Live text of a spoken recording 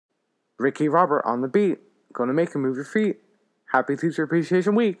Ricky Robert on the beat. Gonna make you move your feet. Happy Teacher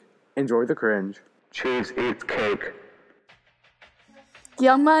Appreciation Week. Enjoy the cringe. Cheves eats cake.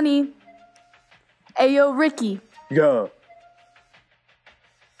 Young Money. Ayo, Ricky. Yeah.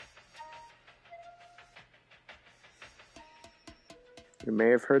 You may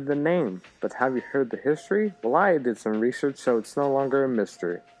have heard the name, but have you heard the history? Well, I did some research, so it's no longer a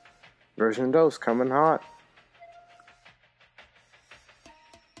mystery. Version 2 coming hot.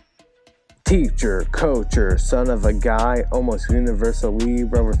 Teacher, coacher, son of a guy, almost universally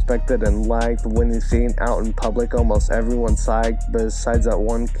well respected and liked. When he's seen out in public, almost everyone's psyched, besides that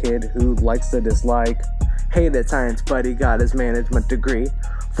one kid who likes to dislike. Hated science, but he got his management degree.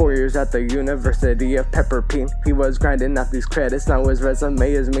 4 years at the University of Pepperpine. He was grinding out these credits, now his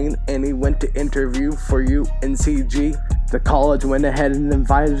resume is mean, and he went to interview for UNCG. The college went ahead and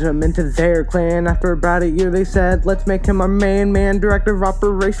invited him into their clan. After about a year they said, let's make him our main man, director of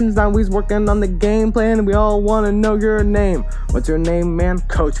operations. Now he's working on the game plan. We all want to know your name. What's your name, man?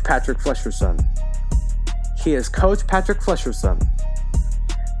 Coach Patrick Flesher's son. He is Coach Patrick Flesher's son.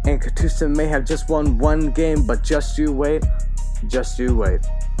 And Catoosa may have just won one game, but just you wait. Just you wait.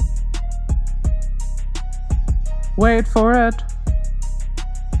 Wait for it.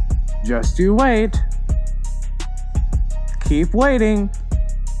 Just you wait. Keep waiting.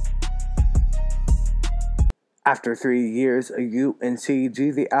 After 3 years of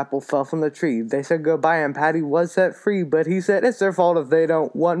UNCG, the apple fell from the tree. They said goodbye and Patty was set free, but he said it's their fault if they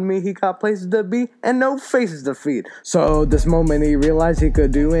don't want me. He got places to be and no faces to feed. So this moment he realized he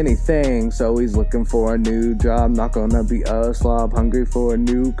could do anything. So he's looking for a new job, not gonna be a slob. Hungry for a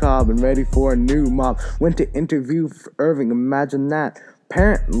new cob and ready for a new mob. Went to interview for Irving, imagine that.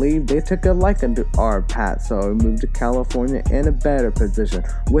 Apparently, they took a liking to our Pat, so he moved to California in a better position,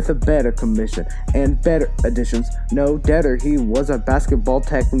 with a better commission, and better additions. No debtor, he was a basketball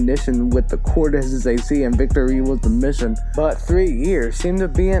technician with the court as his AC, and victory was the mission. But 3 years seemed to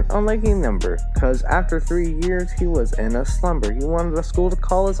be an unlucky number, cause after 3 years, he was in a slumber. He wanted a school to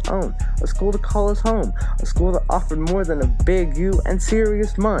call his own, a school to call his home, a school that offered more than a big U and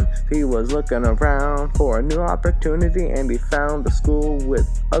serious mun. He was looking around for a new opportunity, and he found a school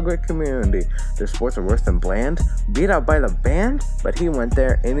with a great community. Their sports are worse than bland, beat out by the band, but he went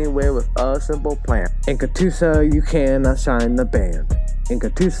there anyway with a simple plan. In Catoosa, you can outshine the band. In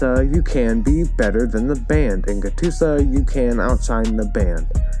Catoosa, you can be better than the band. In Catoosa, you can outshine the band.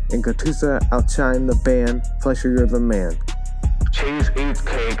 In Catoosa, outshine the band. Flesher, you're the man. Cheves eats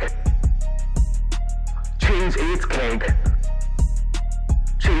cake. Cheves eats cake.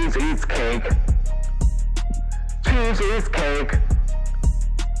 Cheves eats cake. Cheves eats cake.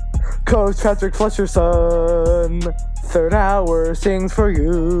 Coach Patrick Flesher's son, third hour sings for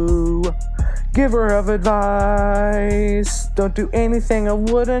you. Giver of advice, don't do anything I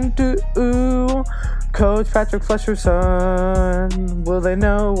wouldn't do. Coach Patrick Flesher's son, will they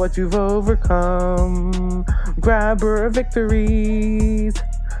know what you've overcome? Grabber of victories,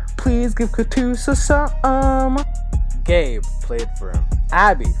 please give Catoosa some. Gabe played for him.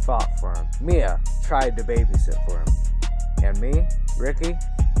 Abby fought for him. Mia tried to babysit for him. And me, Ricky,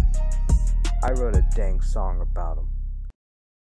 I wrote a dang song about him.